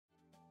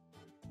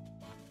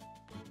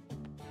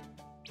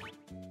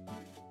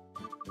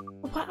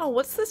wow,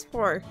 what's this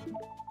for?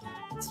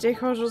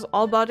 Stakeholders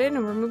all bought in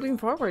and we're moving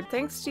forward,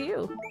 thanks to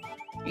you.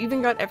 You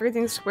even got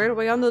everything squared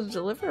away on the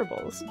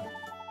deliverables.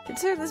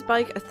 Consider this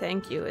bike a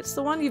thank you. It's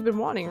the one you've been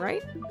wanting,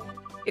 right?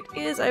 It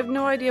is. I have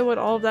no idea what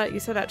all of that you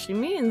said actually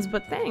means,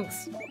 but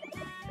thanks.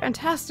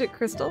 Fantastic,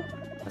 Crystal.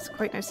 That's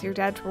quite nice of your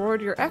dad to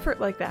reward your effort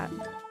like that.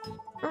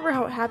 Remember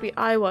how happy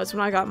I was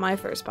when I got my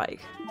first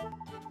bike.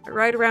 I'd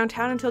ride around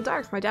town until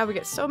dark. My dad would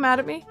get so mad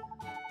at me.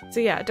 So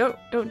yeah,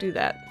 don't do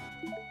that.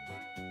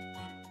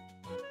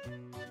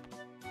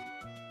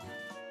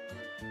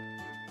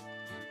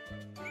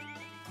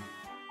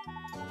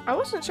 I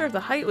wasn't sure if the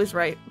height was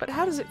right, but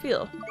how does it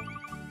feel?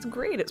 It's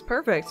great, it's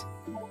perfect.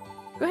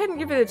 Go ahead and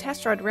give it a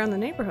test ride around the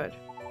neighborhood.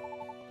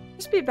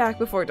 Just be back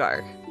before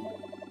dark.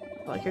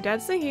 Like your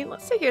dad's thinking,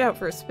 let's take it out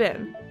for a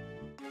spin.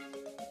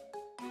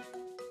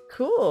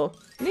 Cool.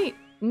 Neat.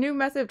 New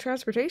method of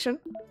transportation.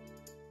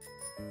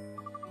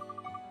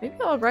 Maybe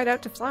I'll ride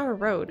out to Flower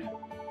Road.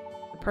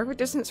 The perfect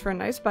distance for a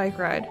nice bike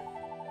ride.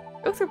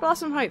 Go through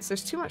Blossom Heights,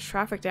 there's too much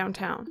traffic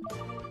downtown.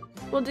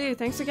 Will do,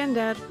 thanks again,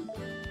 Dad.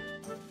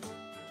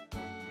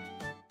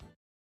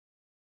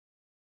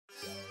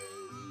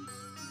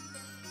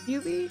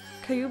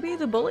 Kyubi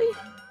the bully?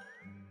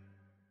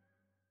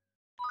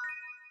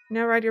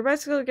 Now ride your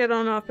bicycle to get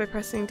on off by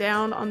pressing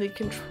down on the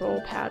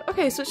control pad.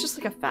 Okay, so it's just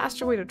like a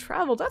faster way to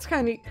travel. That's kind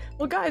of neat.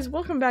 Well guys,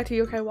 welcome back to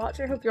Yokai Watch.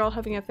 I hope you're all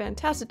having a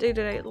fantastic day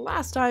today.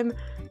 Last time,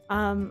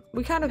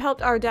 we kind of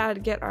helped our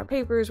dad get our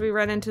papers. We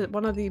ran into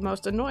one of the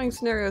most annoying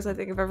scenarios I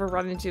think I've ever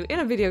run into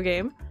in a video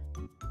game.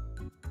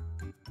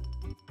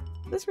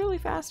 Is this really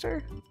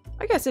faster?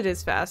 I guess it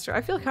is faster. I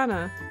feel kind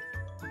of...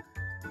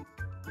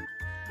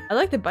 I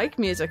like the bike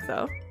music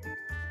though.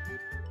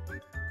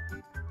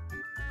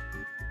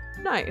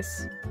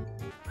 Nice.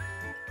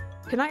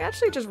 Can I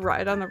actually just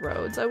ride on the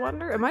roads, I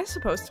wonder? Am I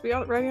supposed to be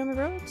riding on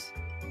the roads?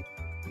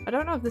 I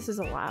don't know if this is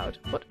allowed.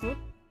 What?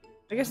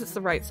 I guess it's the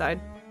right side.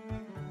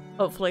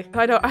 Hopefully.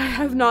 I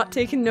have not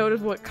taken note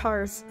of what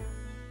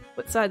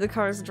side the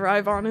cars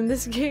drive on in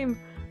this game.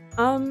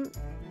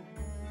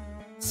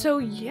 So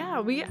yeah,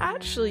 we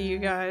actually, you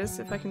guys,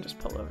 if I can just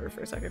pull over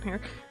for a second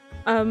here.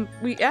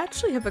 We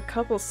actually have a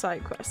couple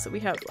side quests that we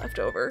have left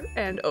over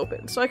and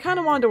open, so I kind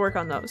of wanted to work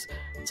on those.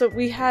 So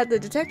we had the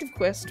detective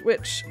quest,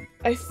 which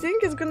I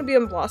think is going to be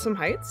in Blossom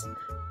Heights,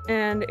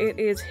 and it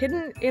is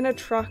hidden in a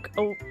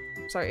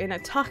in a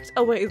tucked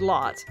away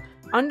lot.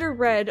 Under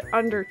red,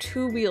 under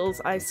 2 wheels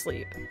I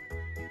sleep.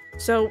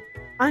 So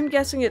I'm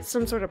guessing it's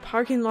some sort of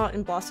parking lot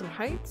in Blossom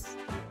Heights.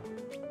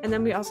 And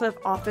then we also have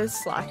Officer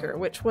Slacker,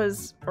 which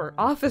was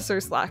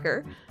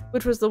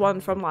the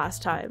one from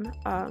last time,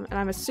 and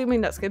I'm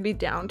assuming that's gonna be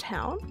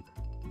downtown.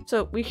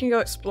 So we can go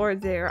explore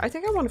there. I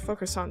think I want to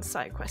focus on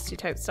side questy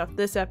type stuff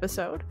this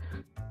episode.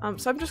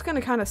 So I'm just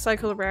gonna kind of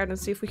cycle around and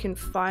see if we can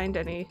find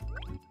any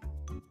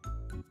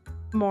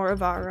more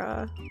of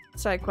our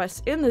side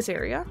quests in this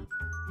area.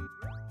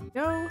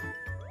 Go.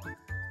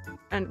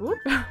 And whoop,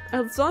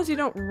 as long as you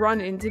don't run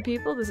into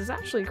people, this is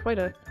actually quite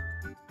a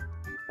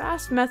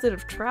fast method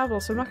of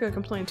travel, so I'm not gonna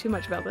complain too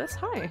much about this.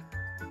 Hi.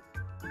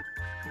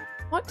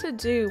 What to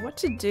do? What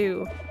to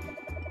do?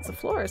 It's a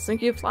florist.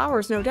 Thinking of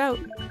flowers, no doubt.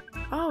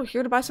 Oh,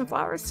 here to buy some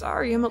flowers?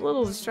 Sorry, I'm a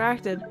little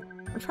distracted.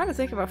 I'm trying to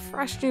think of a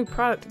fresh new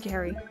product to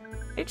carry.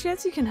 Any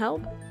chance you can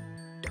help?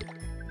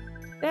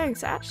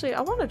 Thanks. Actually,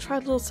 I want to try a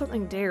little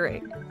something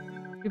daring.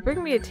 If you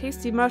bring me a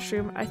tasty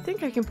mushroom, I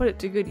think I can put it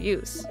to good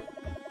use.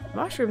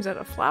 Mushrooms at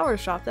a flower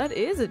shop? That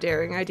is a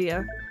daring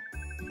idea.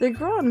 They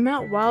grow on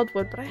Mount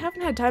Wildwood, but I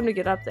haven't had time to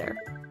get up there.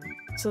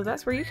 So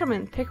that's where you come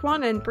in. Pick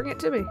one and bring it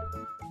to me.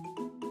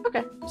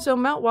 Okay, so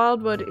Mount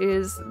Wildwood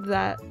is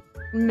that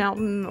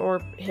mountain or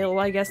hill,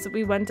 I guess, that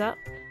we went up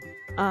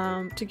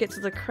to get to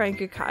the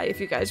Crankakai, if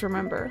you guys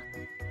remember.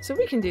 So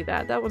we can do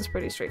that. That one's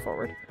pretty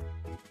straightforward.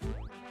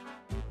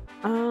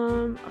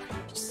 Okay,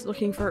 just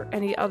looking for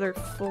any other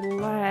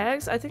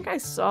flags. I think I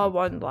saw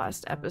one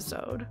last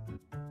episode.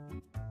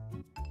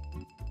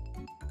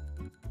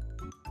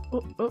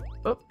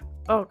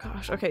 Oh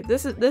gosh. Okay,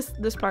 this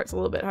part's a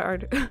little bit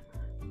hard.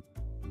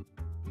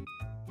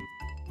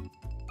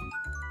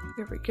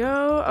 There we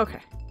go.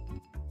 Okay.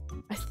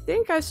 I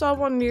think I saw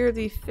one near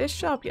the fish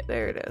shop. Yeah,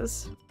 there it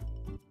is.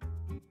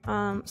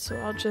 So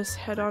I'll just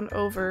head on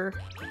over.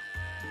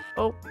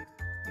 Oh,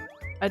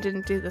 I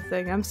didn't do the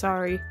thing. I'm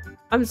sorry.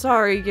 I'm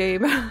sorry,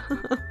 game.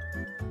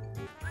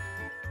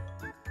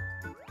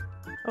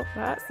 Oh,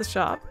 that's the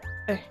shop.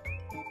 Hey.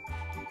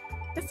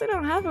 Guess they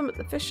don't have them at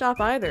the fish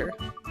shop either.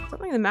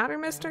 Something the matter,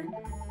 mister?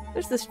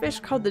 There's this fish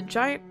called the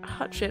giant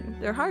hutchin.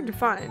 They're hard to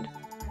find.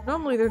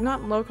 Normally they're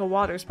not in local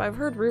waters, but I've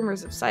heard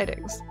rumors of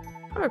sightings.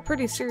 I'm a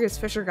pretty serious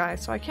fisher guy,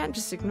 so I can't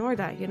just ignore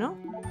that, you know?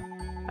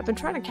 I've been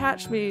trying to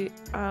catch me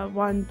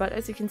one, but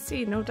as you can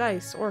see, no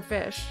dice or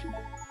fish.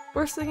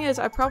 Worst thing is,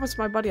 I promised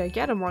my buddy I'd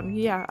get him one.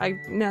 Yeah, I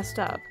messed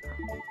up.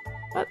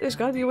 But there's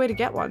gotta be a way to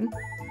get one.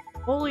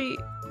 Holy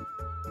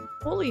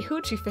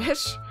hoochie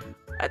fish.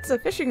 That's a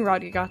fishing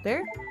rod you got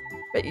there.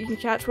 Bet you can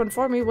catch one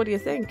for me, what do you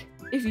think?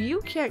 If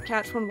you can't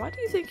catch one, why do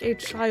you think a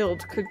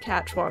child could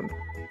catch one?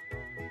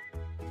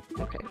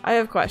 Okay, I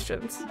have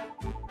questions.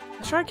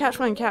 Let's try to catch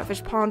one in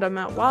Catfish Pond on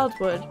Mount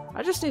Wildwood.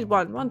 I just need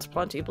one. One's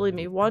plenty. Believe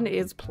me, one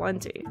is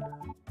plenty.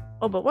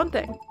 Oh, but one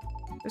thing.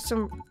 There's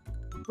some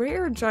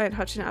rare giant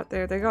hutchin out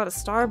there. They got a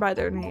star by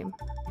their name.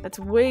 That's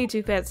way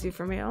too fancy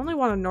for me. I only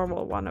want a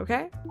normal one,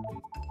 okay?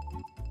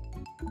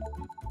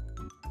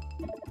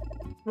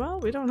 Well,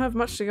 we don't have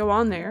much to go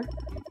on there.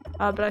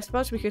 But I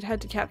suppose we could head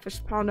to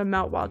Catfish Pond and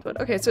Mount Wildwood.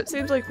 Okay, so it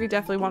seems like we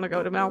definitely want to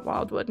go to Mount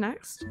Wildwood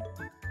next.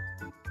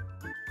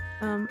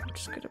 I'm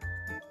just gonna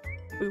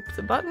boop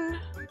the button.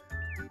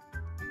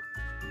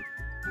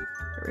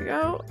 There we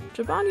go.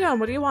 Jabanya,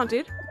 what do you want,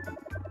 dude? I'm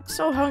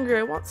so hungry.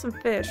 I want some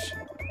fish.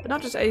 But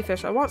not just any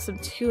fish. I want some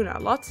tuna.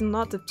 Lots and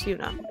lots of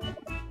tuna.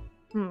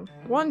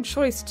 One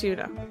choice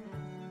tuna.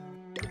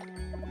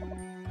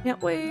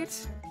 Can't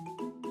wait.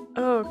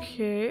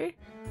 Okay.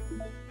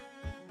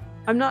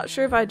 I'm not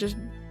sure if I just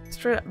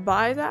straight up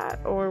buy that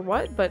or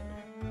what, but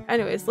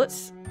anyways,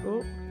 let's...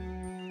 Oh.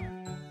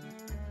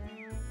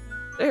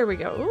 There we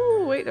go.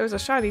 Ooh, wait, there's a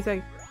shiny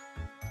thing.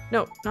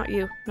 No, not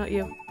you. Not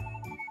you.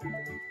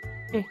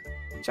 Hey,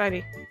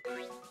 shiny.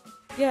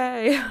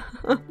 Yay!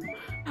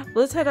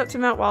 Let's head up to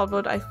Mount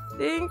Wildwood. I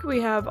think we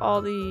have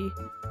all the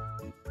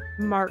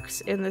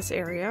marks in this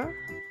area.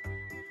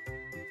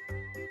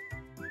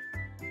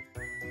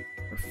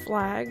 Or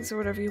flags, or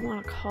whatever you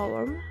want to call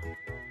them.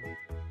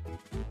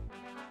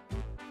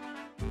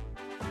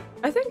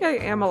 I think I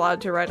am allowed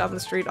to ride on the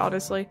street,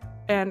 honestly.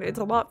 And it's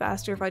a lot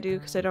faster if I do,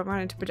 because I don't run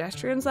into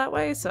pedestrians that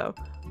way, so...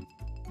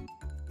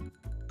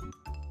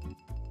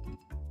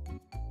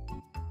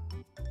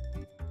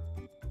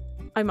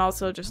 I'm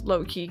also just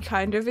low-key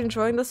kind of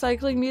enjoying the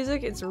cycling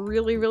music. It's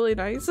really, really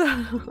nice.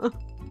 Okay.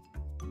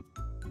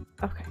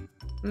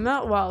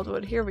 Mount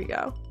Wildwood, here we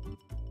go.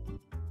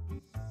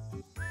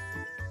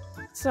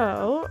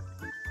 So...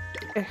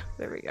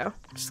 there we go.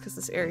 Just because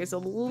this area is a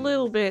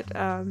little bit,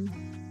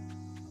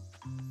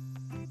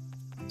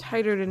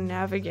 tighter to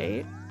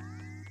navigate.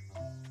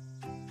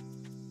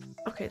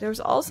 Okay, there's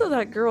also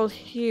that girl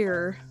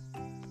here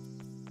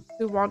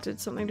who wanted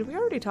something. Did we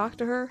already talk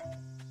to her?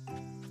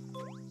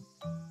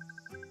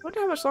 Wonder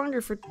how much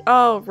longer for—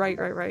 oh,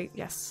 right.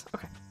 Yes.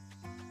 Okay.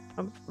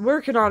 I'm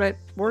working on it.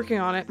 Working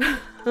on it.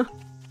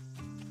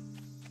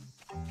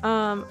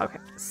 Okay.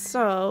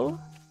 So...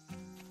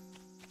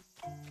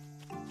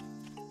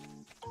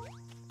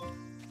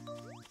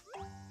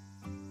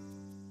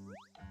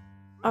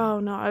 oh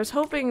no, I was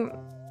hoping—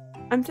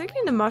 I'm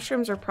thinking the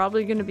mushrooms are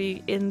probably going to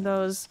be in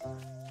those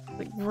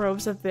like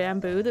groves of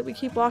bamboo that we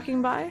keep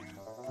walking by.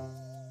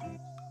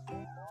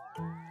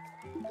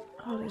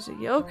 Oh, there's a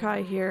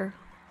yokai here.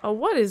 Oh,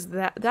 what is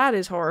that? That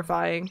is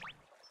horrifying.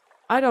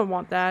 I don't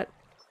want that.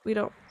 We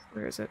don't—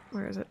 where is it?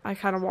 Where is it? I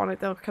kind of want it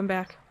though. Come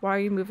back. Why are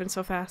you moving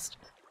so fast?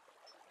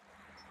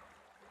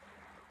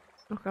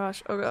 Oh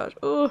gosh. Oh gosh.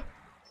 Oh.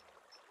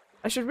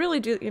 I should really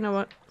do— you know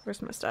what?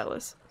 Where's my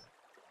stylus?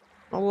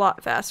 A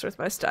lot faster with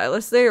my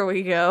stylus. There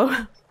we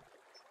go.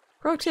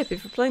 Pro tip: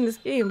 if you're playing this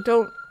game,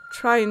 don't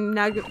try and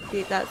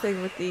navigate that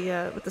thing with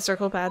the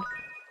circle pad.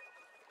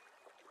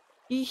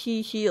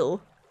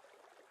 Heal.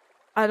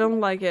 I don't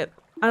like it.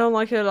 I don't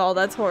like it at all.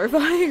 That's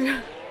horrifying.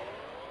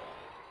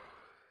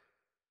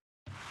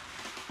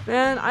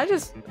 Man, I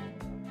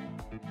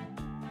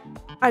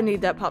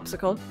need that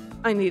popsicle.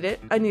 I need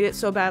it. I need it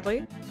so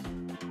badly.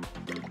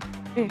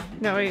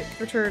 No, wait.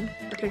 Return.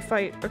 Okay,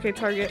 fight. Okay,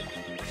 target.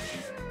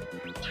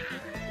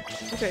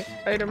 Okay,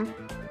 item.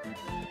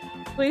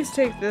 Please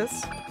take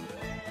this.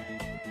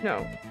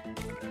 No.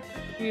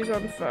 Use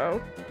on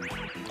foe.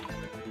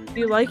 Do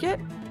you like it?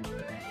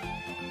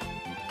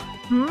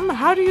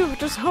 How do you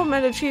just hum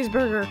at a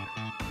cheeseburger?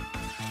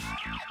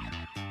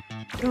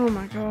 Oh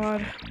my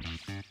god.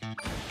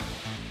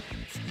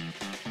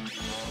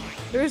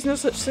 There is no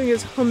such thing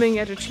as humming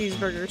at a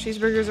cheeseburger.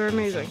 Cheeseburgers are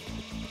amazing.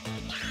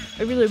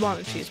 I really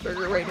want a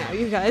cheeseburger right now,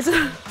 you guys.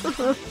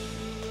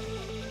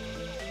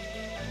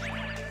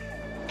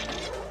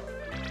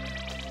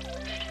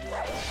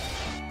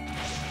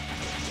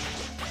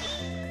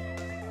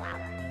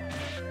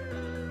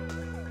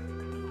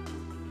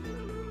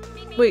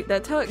 Wait,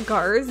 that's how it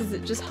guards? Is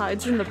it just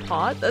hides in the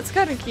pot? That's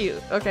kind of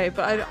cute. Okay,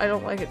 but I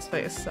don't like its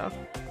face, so.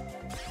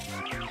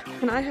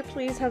 Can I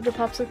please have the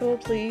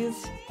popsicle,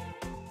 please?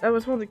 That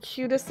was one of the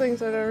cutest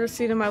things I've ever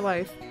seen in my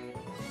life.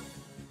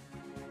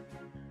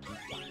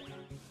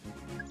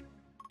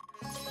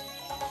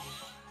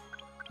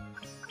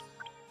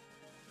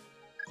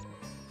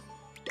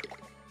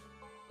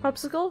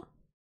 Popsicle?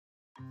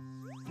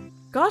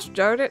 Gosh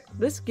darn it,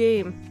 this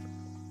game.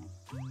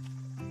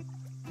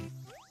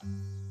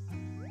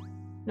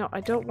 No,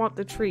 I don't want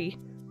the tree.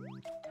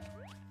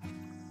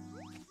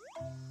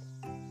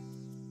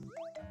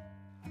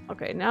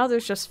 Okay, now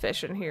there's just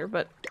fish in here,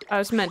 but I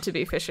was meant to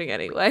be fishing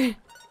anyway.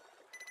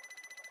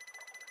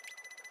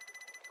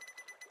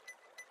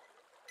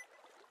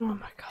 Oh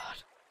my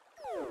god.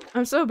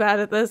 I'm so bad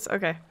at this.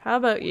 Okay, how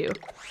about you?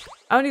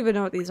 I don't even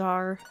know what these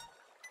are.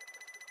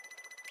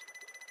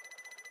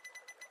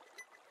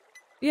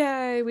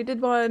 Yay, we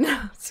did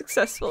one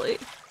successfully.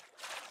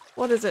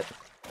 What is it?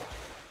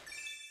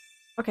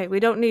 Okay, we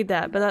don't need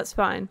that, but that's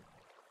fine.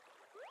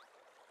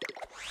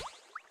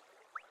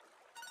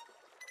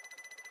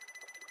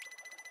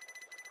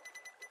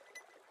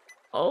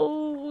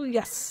 Oh,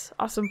 yes.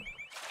 Awesome.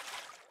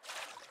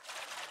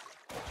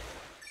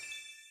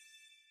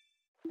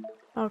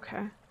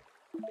 Okay.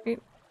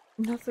 Ain't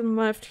nothing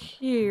left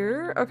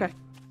here. Okay.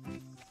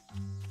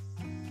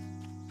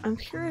 I'm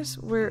curious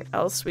where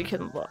else we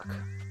can look.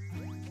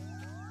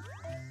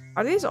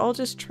 Are these all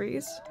just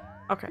trees?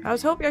 Okay, I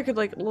was hoping I could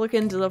like look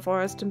into the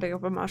forest and pick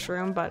up a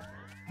mushroom, but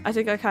I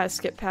think I kind of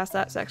skipped past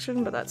that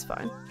section, but that's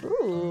fine.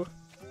 Ooh.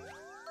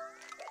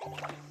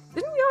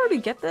 Didn't we already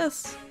get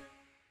this?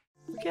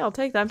 Okay, I'll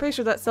take that. I'm pretty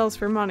sure that sells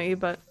for money,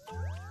 but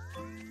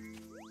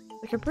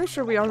like I'm pretty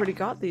sure we already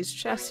got these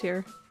chests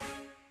here.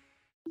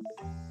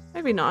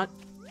 Maybe not.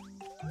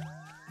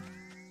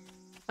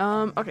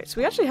 Okay,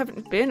 so we actually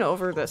haven't been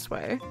over this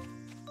way.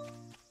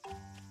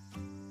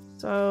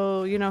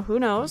 So, you know, who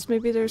knows?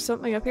 Maybe there's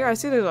something up here. I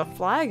see there's a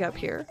flag up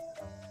here.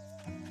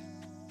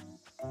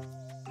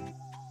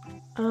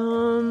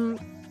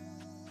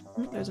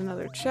 There's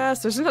another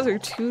chest. There's another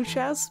 2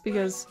 chests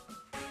because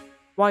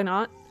why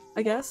not,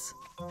 I guess.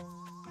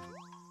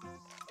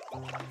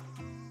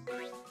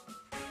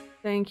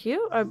 Thank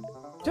you. I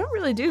don't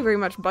really do very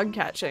much bug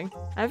catching.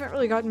 I haven't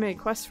really gotten many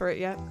quests for it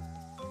yet.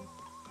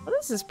 Oh,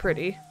 this is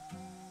pretty.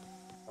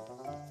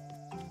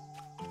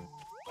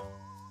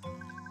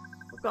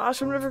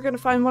 Gosh, I'm never gonna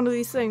find one of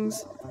these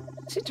things.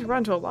 I seem to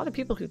run to a lot of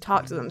people who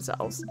talk to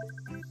themselves.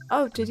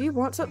 Oh, did you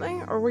want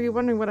something? Or were you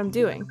wondering what I'm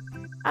doing?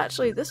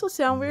 Actually, this will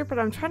sound weird, but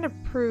I'm trying to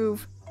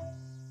prove...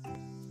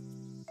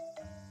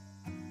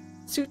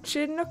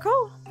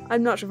 Tsuchinoko?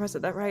 I'm not sure if I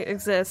said that right.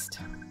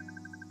 Exist.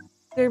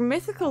 They're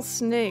mythical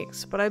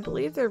snakes, but I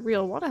believe they're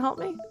real. Want to help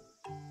me?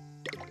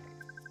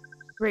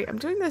 Great, I'm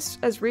doing this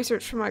as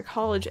research for my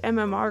college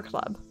MMR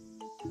club.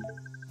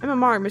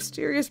 MMR,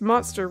 Mysterious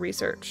Monster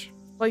Research.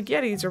 Like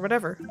Yetis or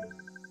whatever.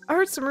 I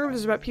heard some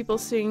rumors about people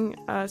seeing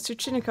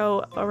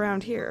Tsuchinoko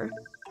around here,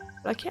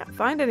 but I can't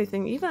find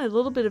anything. Even a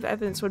little bit of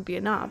evidence would be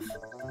enough.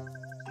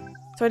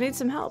 So I need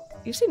some help.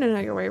 You seem to know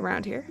your way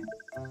around here.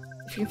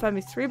 If you can find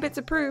me 3 bits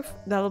of proof,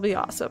 that'll be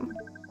awesome.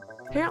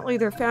 Apparently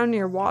they're found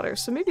near water,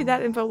 so maybe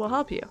that info will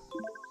help you.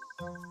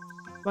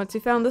 Once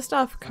you found the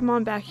stuff, come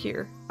on back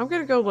here. I'm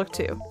gonna go look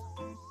too.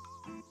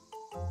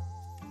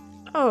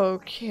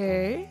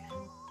 Okay.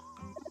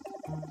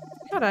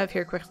 Got out of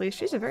here quickly.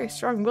 She's a very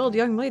strong-willed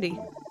young lady.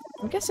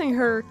 I'm guessing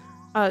her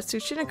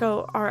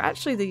Tsuchinoko are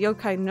actually the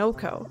yokai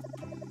Noko.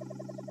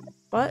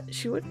 But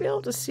she would be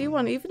able to see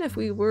one even if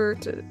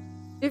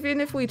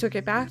we took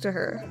it back to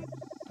her.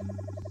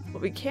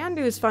 What we can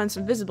do is find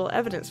some visible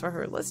evidence for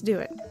her. Let's do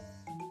it.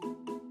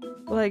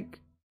 Like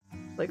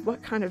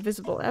what kind of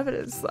visible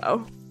evidence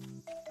though?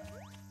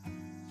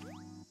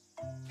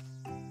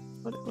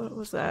 What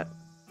was that?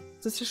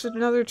 Is this just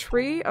another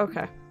tree?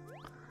 Okay.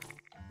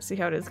 Let's see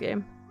how it is,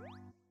 game.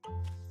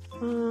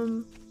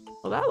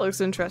 Well, that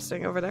looks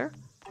interesting over there.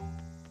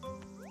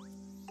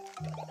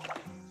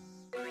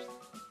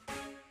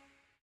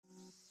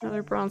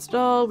 Another bronze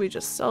doll. We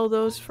just sell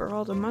those for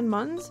all the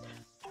mun-muns.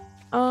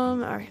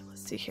 Alright,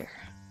 let's see here.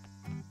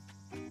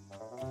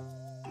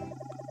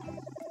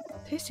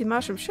 Tasty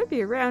mushroom should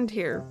be around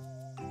here.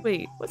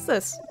 Wait, what's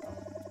this?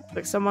 Looks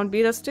like someone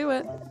beat us to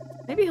it.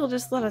 Maybe he'll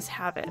just let us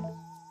have it.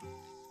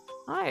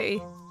 Hi.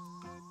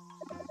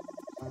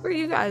 Who are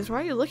you guys?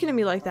 Why are you looking at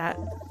me like that?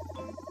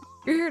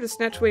 You're here to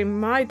snatch away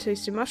my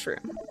tasty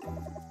mushroom.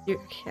 You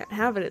can't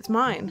have it, it's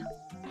mine.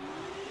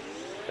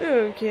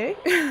 Okay.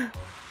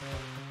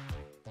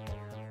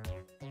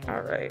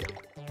 Alright.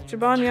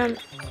 Jibanyan,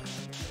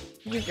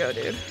 you go,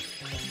 dude.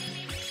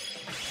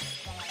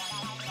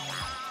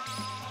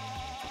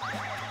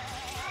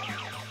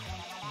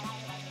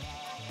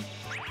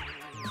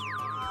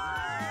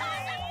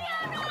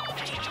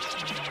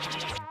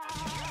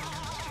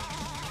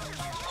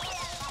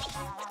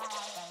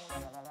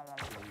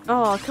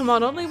 Oh, come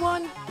on, only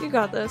one? You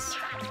got this.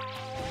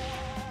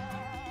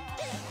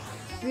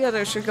 The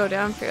others should go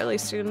down fairly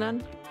soon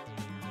then.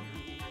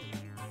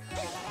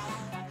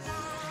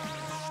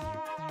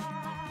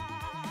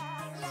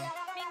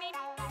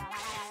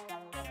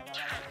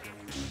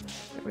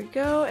 There we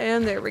go,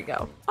 and there we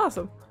go.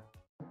 Awesome.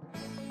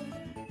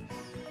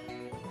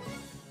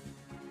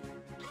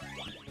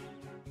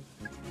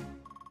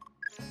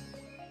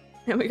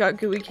 And we got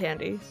gooey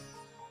candy.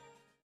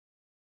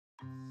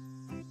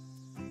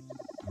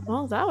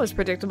 Well, that was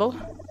predictable.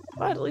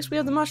 But at least we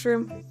have the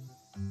mushroom.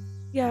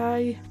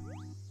 Yay.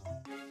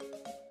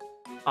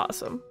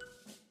 Awesome.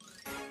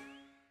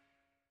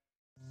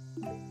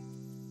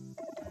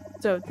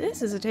 So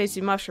this is a tasty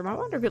mushroom. I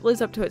wonder if it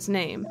lives up to its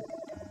name.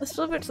 Let's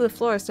deliver it to the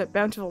florist at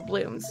Bountiful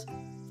Blooms.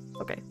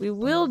 Okay, we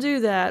will do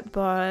that,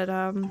 but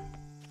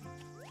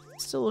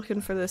still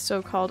looking for this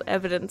so-called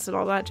evidence and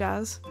all that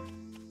jazz.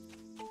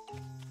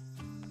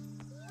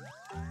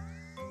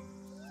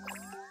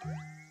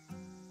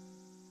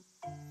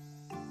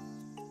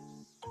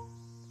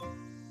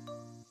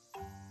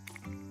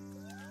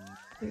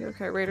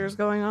 Okay, raiders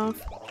going off.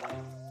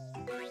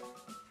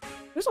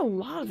 There's a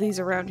lot of these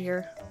around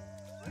here.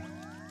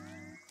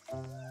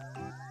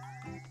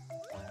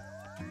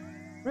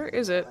 Where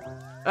is it?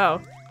 Oh.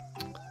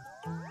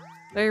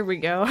 There we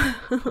go.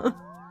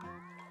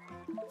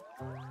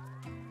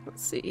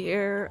 see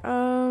here.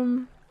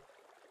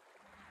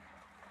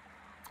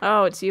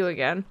 Oh, it's you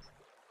again.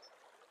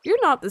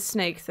 You're not the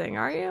snake thing,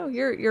 are you?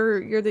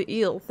 You're the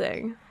eel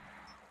thing.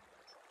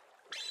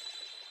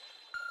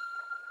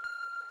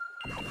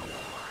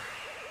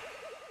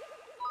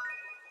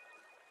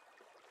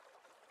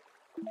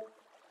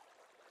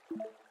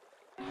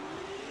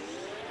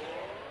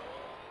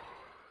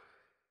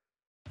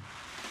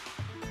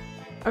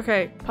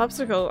 Okay,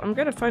 Popsicle, I'm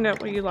gonna find out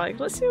what you like.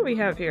 Let's see what we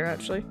have here,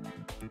 actually.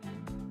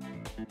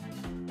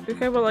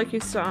 Yokai will like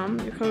you some,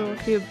 Yokai will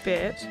like you a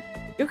bit.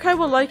 Yokai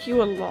will like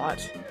you a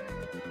lot.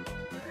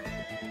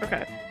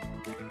 Okay.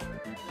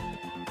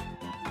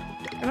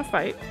 We're gonna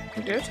fight.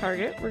 We're gonna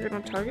target. We're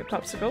gonna target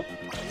Popsicle.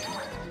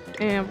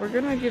 And we're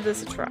gonna give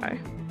this a try.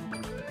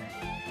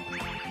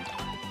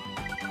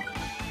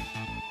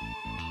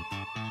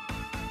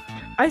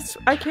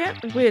 I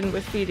can't win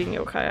with feeding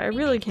Yokai. I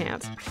really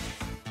can't.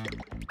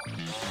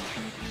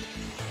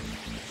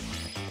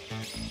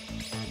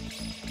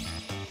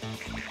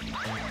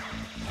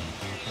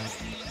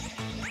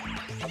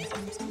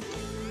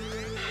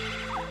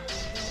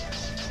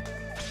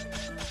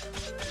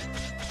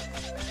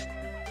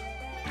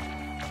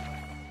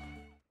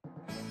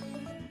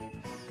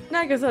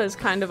 Nagatha is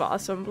kind of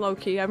awesome,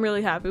 low-key. I'm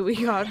really happy we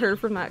got her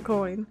from that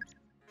coin.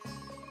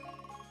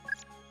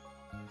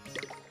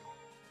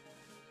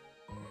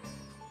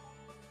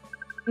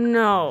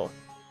 No.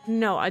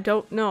 No, I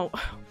don't know.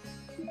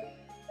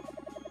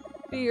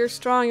 You're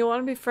strong, you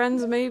want to be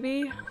friends,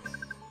 maybe?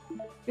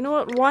 You know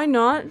what, why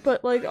not?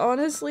 But, like,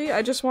 honestly,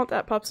 I just want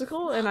that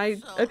Popsicle, and I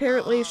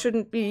apparently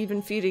shouldn't be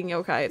even feeding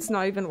Yokai. It's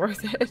not even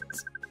worth it.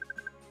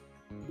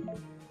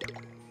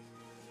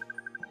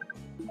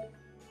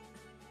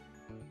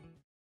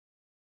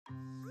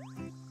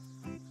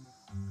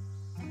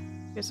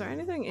 Is there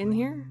anything in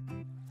here?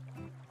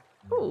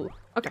 Ooh,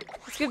 okay.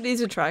 Let's give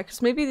these a try,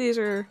 because maybe these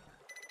are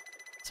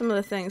some of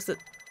the things that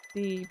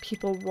the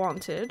people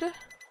wanted.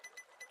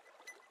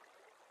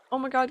 Oh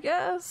my god,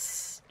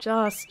 yes!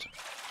 Just.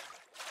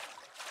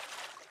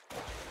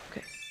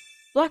 Okay.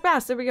 Black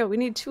bass, there we go. We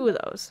need 2 of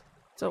those.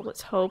 So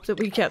let's hope that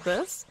we get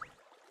this.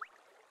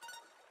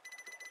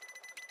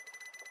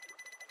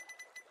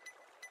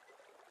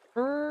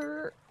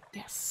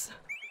 Yes.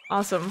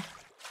 Awesome.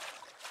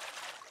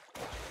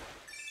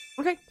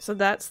 Okay, so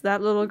that's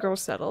that little girl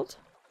settled.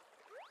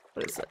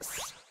 What is this?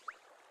 This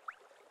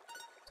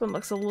one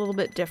looks a little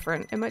bit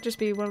different. It might just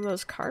be one of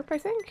those carp, I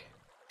think?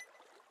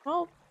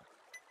 Well,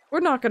 we're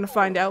not gonna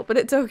find out, but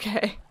it's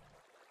okay.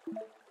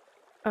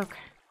 Okay.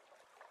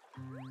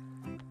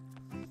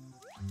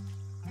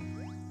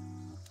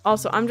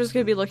 Also, I'm just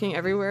gonna be looking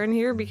everywhere in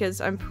here because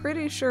I'm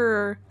pretty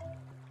sure,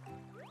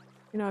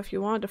 you know, if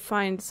you wanted to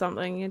find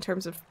something in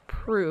terms of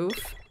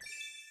proof.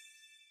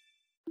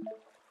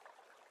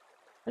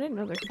 I didn't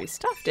know there could be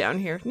stuff down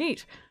here.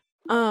 Neat.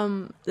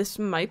 This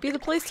might be the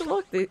place to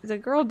look. The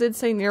girl did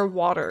say near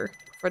water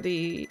for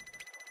the,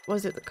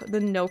 was it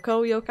the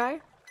Noko yokai?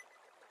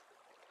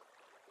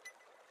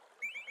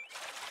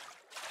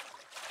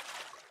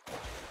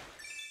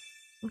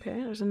 Okay,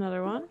 there's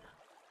another one.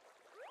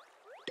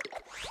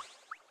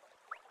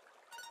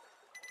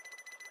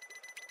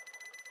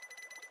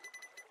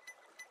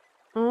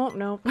 Oh,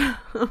 no.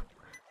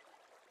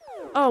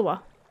 Oh,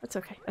 well. That's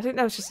okay. I think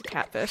that was just a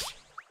catfish.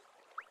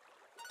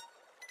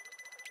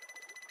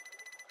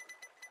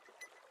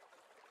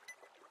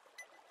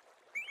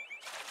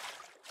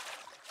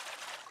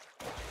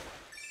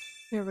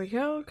 There we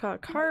go. Caught a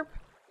carp.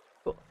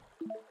 Cool.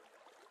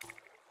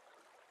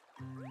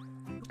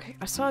 Okay,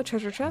 I saw a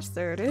treasure chest.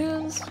 There it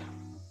is.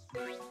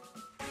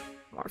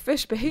 More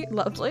fish bait.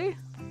 Lovely.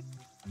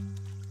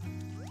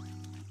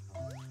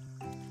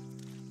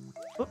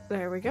 Oh,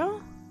 there we go.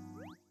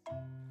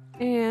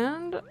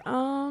 And,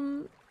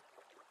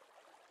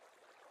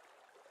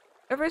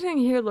 everything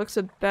here looks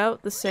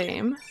about the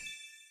same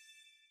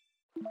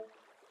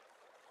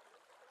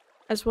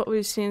as what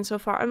we've seen so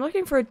far. I'm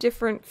looking for a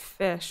different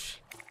fish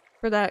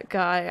for that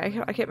guy.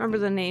 I can't remember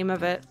the name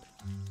of it.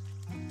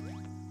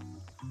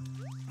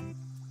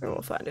 Or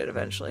we'll find it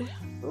eventually.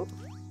 Oop.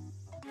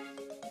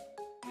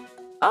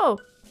 Oh!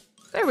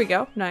 There we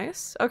go.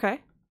 Nice. Okay.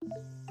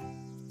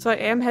 So I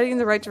am heading in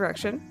the right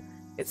direction.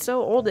 It's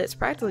so old it's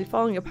practically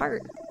falling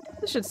apart.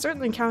 This should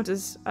certainly count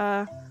as,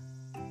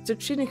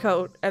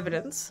 Tsuchinoko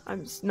evidence.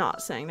 I'm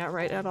not saying that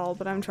right at all,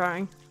 but I'm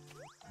trying.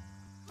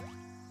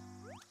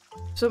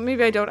 So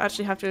maybe I don't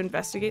actually have to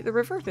investigate the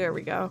river? There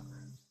we go.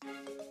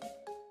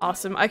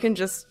 Awesome. I can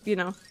just, you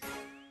know,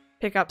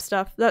 pick up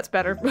stuff. That's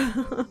better.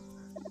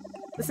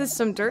 This is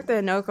some dirt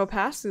that Noko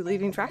passed through,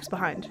 leaving tracks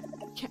behind.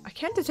 I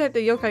can't detect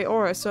the yokai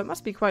aura, so it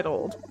must be quite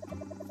old.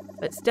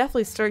 But it's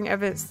definitely stirring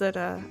evidence that,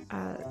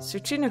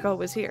 Tsuchinoko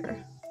was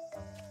here.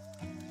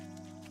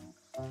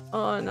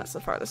 Oh, and that's the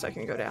farthest I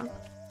can go down.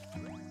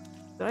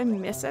 Did I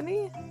miss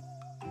any?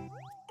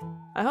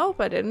 I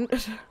hope I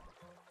didn't.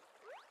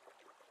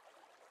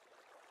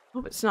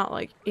 Hope it's not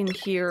like in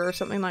here or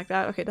something like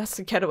that. Okay, that's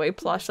the getaway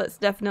plush. That's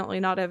definitely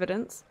not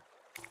evidence.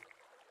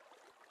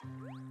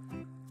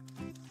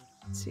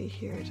 Let's see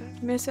here. Did I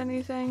miss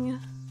anything?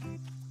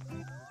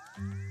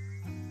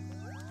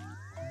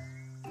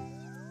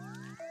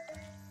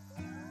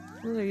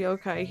 Another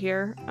yokai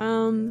here.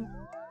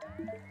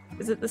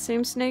 Is it the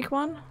same snake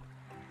one?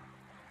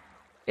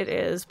 It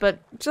is, but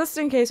just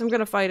in case I'm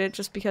gonna fight it,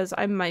 just because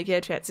I might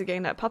get a chance of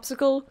getting that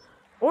popsicle.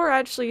 Or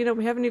actually, you know,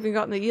 we haven't even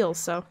gotten the eels,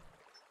 so.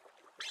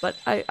 But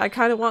I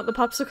kind of want the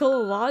popsicle a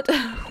lot.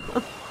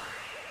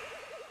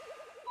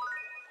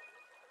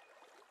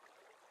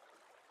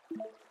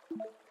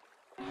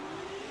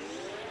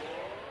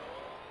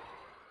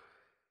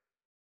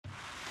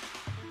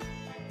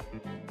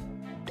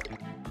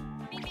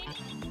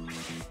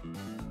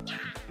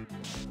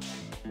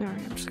 Alright,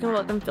 I'm just gonna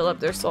let them fill up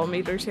their soul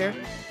meters here.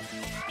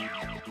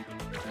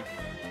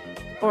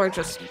 Or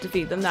just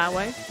defeat them that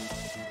way.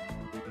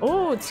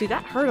 Oh, see,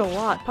 that hurt a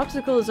lot.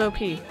 Popsicle is OP.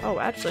 Oh,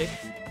 actually,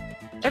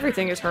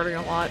 everything is hurting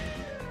a lot.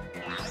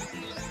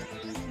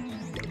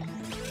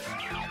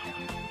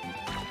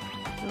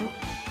 Nope.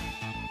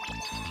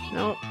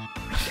 Nope.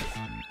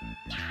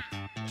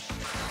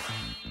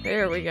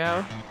 There we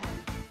go.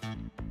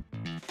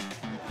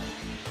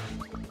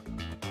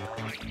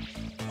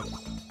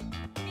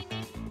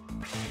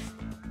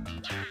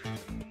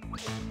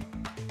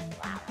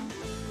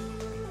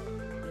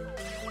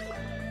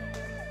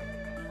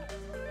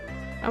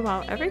 Oh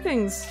wow,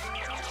 everything's...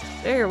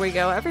 There we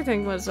go.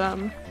 Everything was,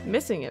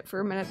 missing it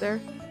for a minute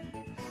there.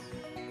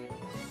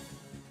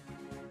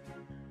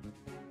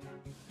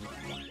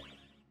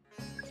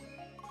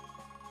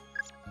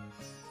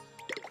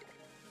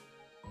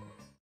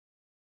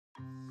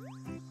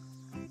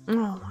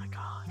 Oh my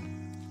god.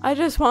 I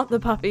just want the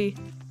puppy.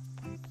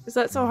 Is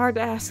that so hard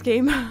to ask,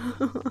 game?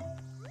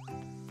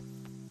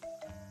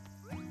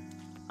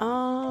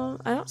 I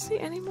don't see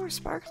any more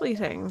sparkly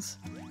things.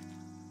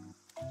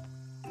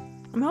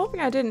 I'm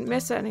hoping I didn't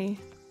miss any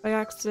by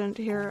accident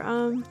here.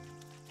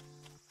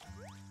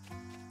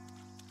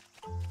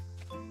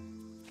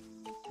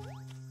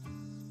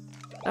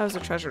 That was a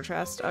treasure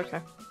chest.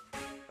 Okay.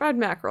 Fried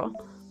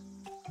mackerel.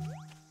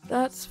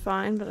 That's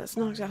fine, but that's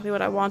not exactly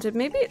what I wanted.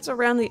 Maybe it's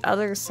around the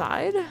other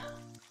side?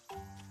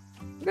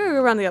 I'm gonna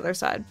go around the other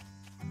side.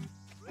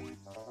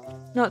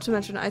 Not to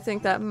mention, I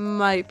think that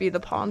might be the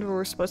pond where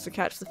we're supposed to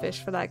catch the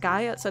fish for that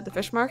guy outside the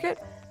fish market.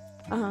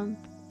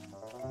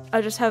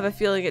 I just have a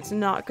feeling it's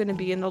not going to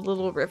be in the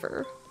little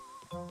river.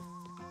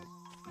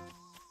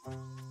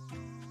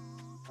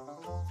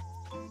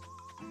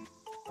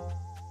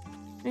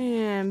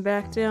 And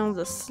back down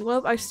the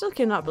slope. I still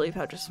cannot believe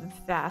how just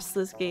vast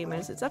this game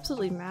is. It's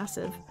absolutely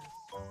massive.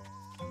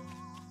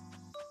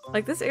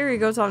 Like, this area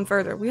goes on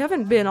further. We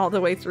haven't been all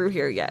the way through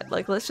here yet.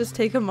 Like, let's just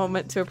take a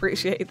moment to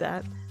appreciate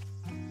that.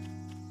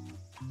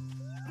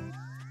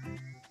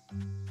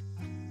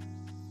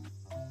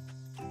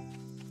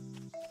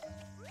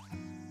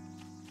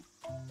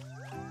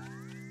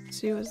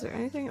 See, was there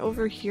anything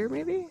over here,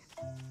 maybe?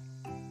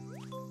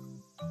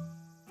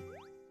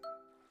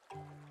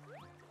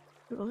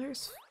 Well,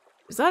 there's...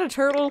 Is that a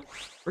turtle?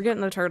 We're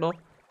getting the turtle.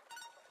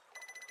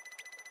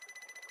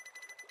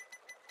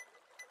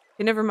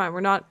 Okay, never mind,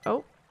 we're not...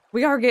 Oh,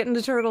 we are getting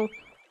the turtle.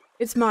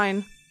 It's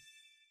mine.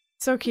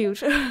 So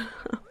cute.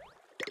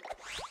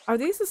 Are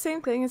these the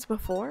same thing as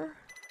before?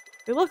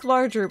 They look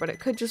larger, but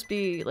it could just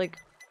be, like,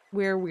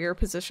 where we're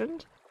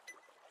positioned.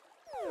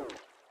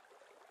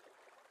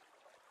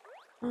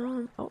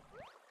 Oh,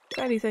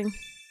 shiny thing.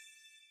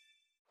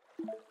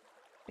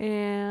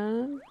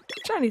 And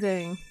shiny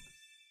thing.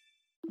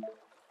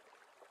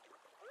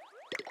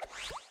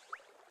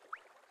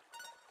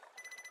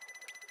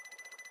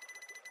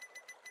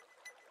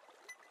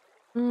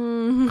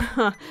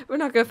 We're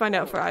not gonna find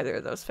out for either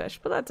of those fish,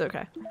 but that's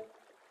okay.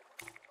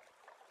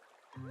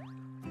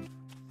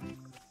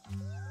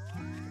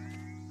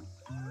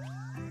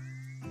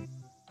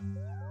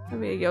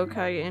 There'll be a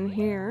yokai in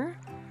here.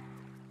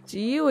 It's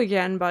you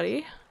again,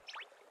 buddy.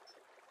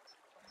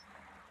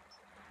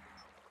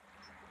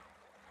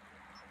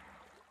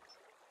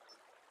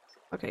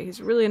 Okay,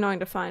 he's really annoying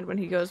to find when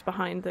he goes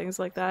behind things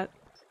like that.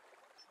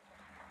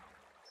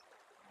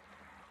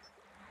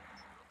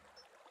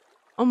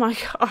 Oh my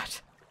god.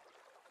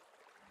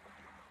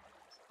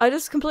 I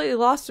just completely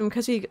lost him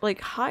because he, like,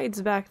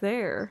 hides back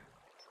there.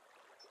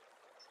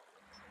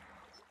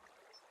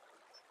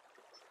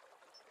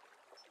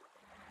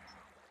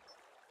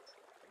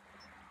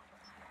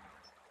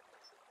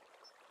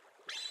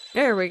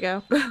 There we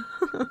go.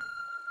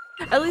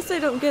 At least they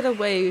don't get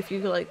away if you,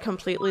 like,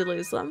 completely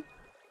lose them.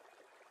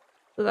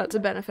 So that's a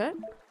benefit.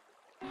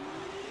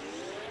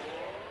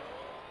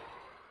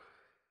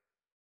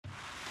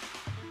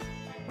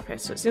 Okay,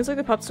 so it seems like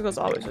the popsicle's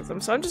always with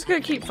them. So I'm just gonna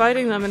keep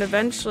fighting them and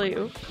eventually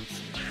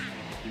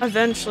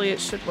it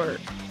should work.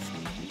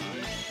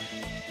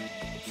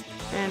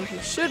 And he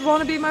should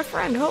want to be my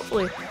friend,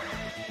 hopefully.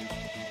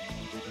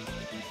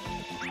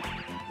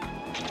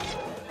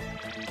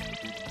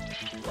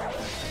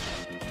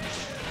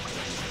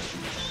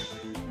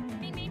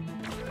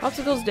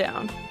 Popsicle's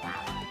down.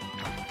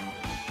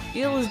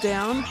 Eel is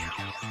down.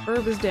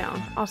 Herb is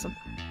down. Awesome.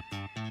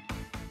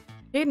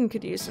 Hayden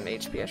could use some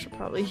HP. I should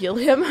probably heal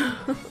him.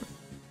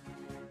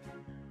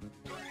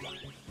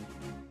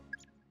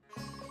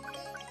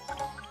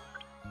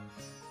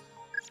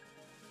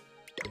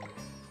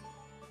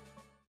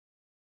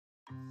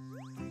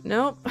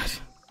 Nope.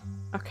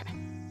 Okay.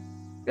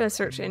 I'm gonna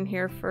search in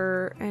here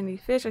for any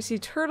fish. I see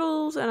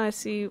turtles and I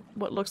see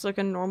what looks like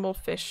a normal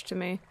fish to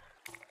me.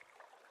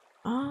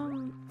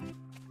 I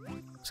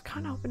was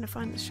kind of hoping to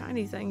find the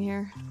shiny thing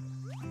here.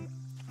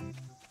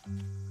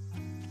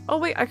 Oh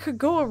wait, I could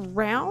go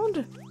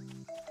around?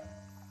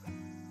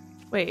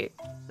 Wait,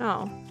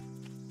 no.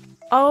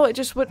 Oh, it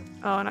just would-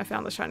 oh, and I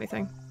found the shiny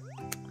thing.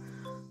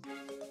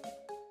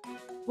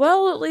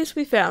 Well, at least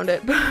we found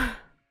it.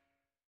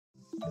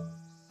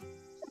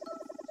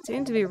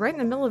 Seemed to be right in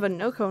the middle of a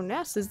Noko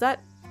nest. Is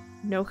that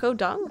Noko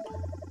dung?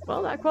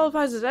 Well, that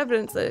qualifies as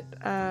evidence that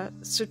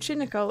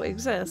Tsuchinoko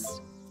exists.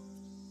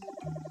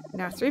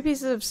 Now 3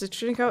 pieces of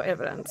Tsuchinoko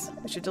evidence.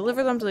 We should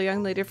deliver them to the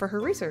young lady for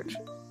her research.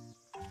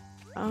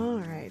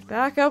 Alright,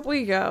 back up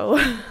we go.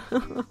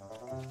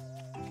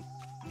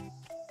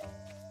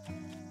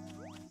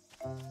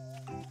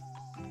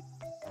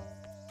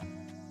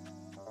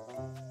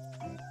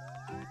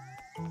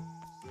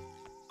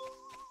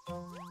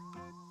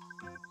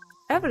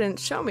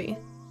 Evidence, show me.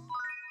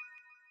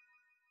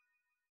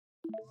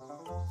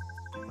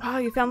 Wow,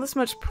 you found this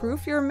much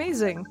proof? You're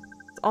amazing.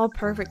 It's all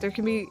perfect. There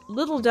can be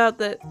little doubt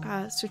that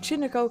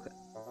Tsuchinoko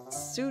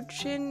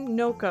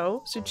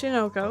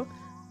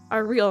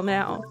are real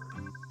now.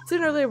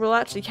 Sooner or later we'll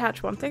actually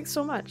catch one. Thanks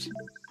so much. You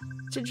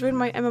should join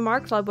my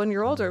MMR club when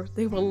you're older.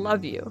 They will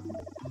love you.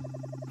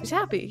 She's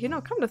happy. You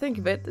know, come to think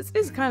of it, this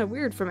is kind of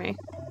weird for me.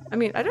 I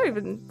mean, I don't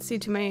even see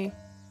too many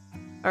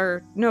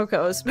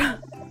Nokos.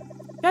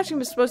 Catching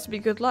was supposed to be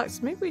good luck,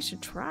 so maybe we should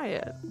try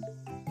it.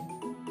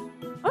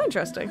 Oh,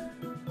 interesting.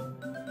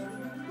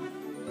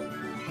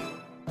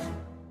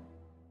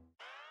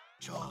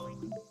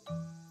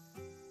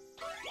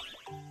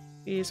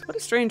 Jeez, what a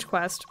strange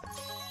quest.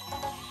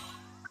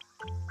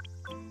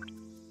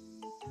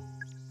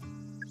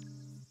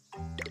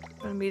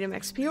 Gonna meet him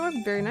XP orb,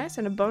 very nice,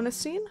 and a bonus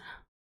scene.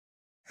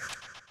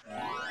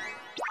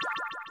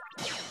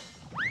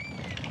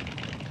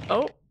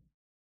 Oh.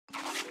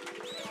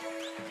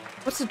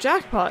 What's the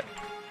jackpot?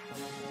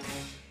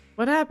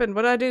 What happened?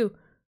 What'd I do?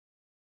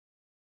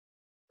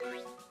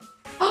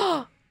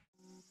 Oh!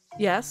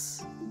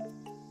 Yes.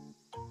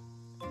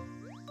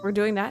 We're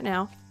doing that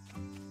now.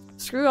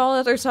 Screw all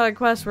other side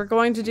quests, we're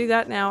going to do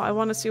that now. I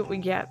want to see what we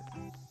get.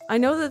 I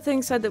know the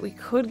thing said that we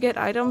could get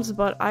items,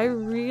 but I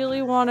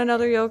really want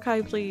another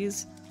yokai,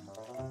 please.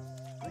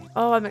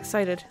 Oh, I'm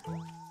excited.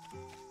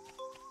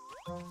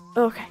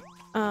 Okay.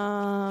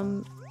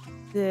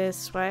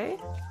 This way.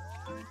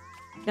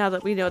 Now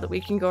that we know that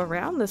we can go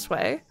around this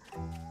way.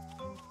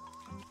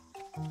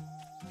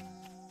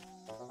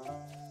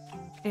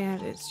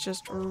 And it's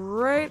just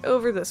right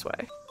over this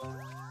way.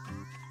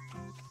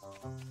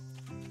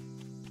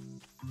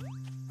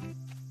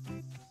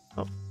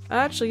 Oh,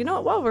 actually, you know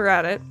what? While we're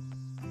at it,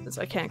 since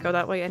I can't go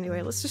that way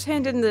anyway, let's just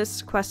hand in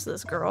this quest to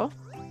this girl.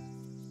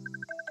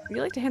 Would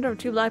you like to hand over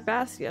 2 black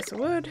bass? Yes, I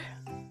would.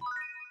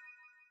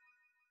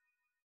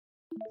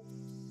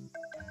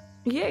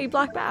 Yay,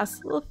 black bass!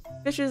 Little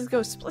fishes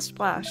go splish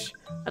splash.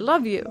 I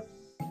love you.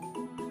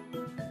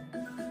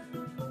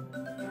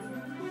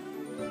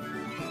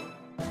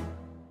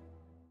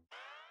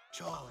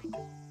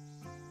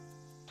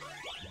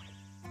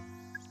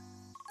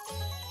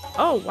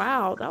 Oh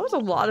wow, that was a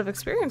lot of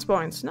experience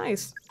points.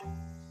 Nice.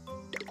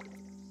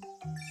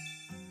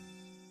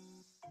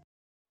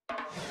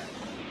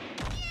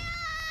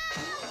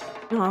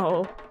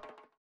 Oh,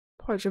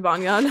 poor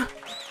Jibanyan.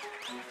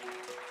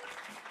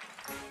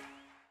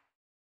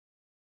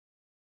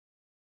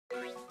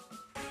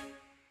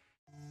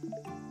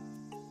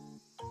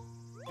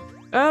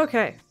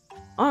 Okay,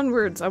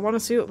 onwards. I want to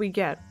see what we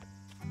get.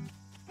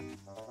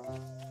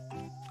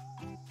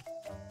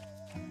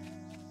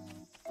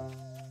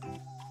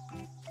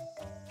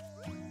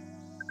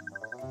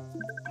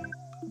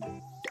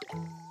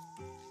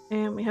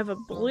 And we have a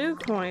blue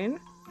coin.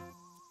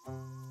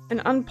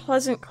 An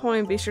unpleasant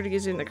coin. Be sure to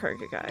use it in the Kart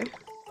guy.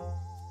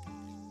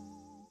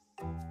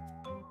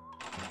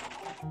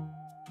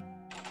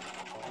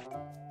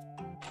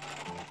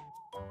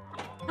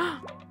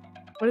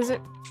 What is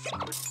it?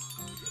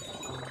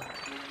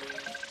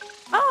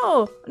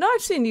 Oh! No,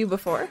 I've seen you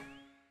before.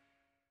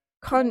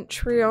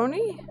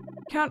 Contrarioni?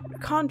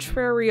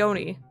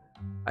 Contrarioni.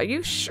 Are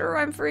you sure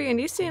I'm free? And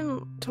you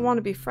seem to want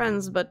to be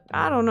friends, but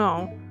I don't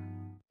know.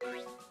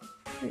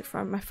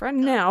 You're my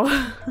friend now.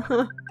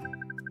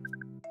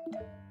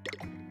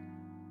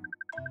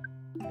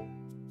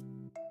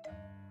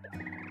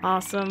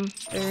 Awesome.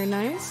 Very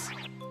nice.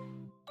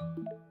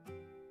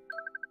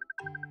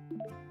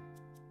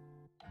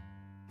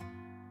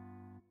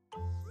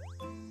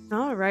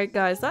 Alright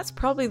guys, that's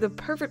probably the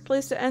perfect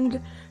place to end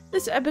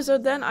this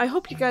episode then. I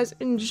hope you guys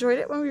enjoyed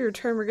it. When we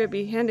return, we're going to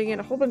be handing in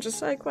a whole bunch of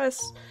side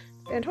quests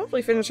and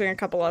hopefully finishing a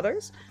couple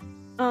others.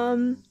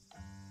 And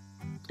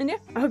yeah,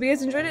 I hope you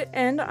guys enjoyed it,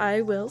 and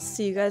I will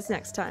see you guys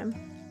next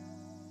time.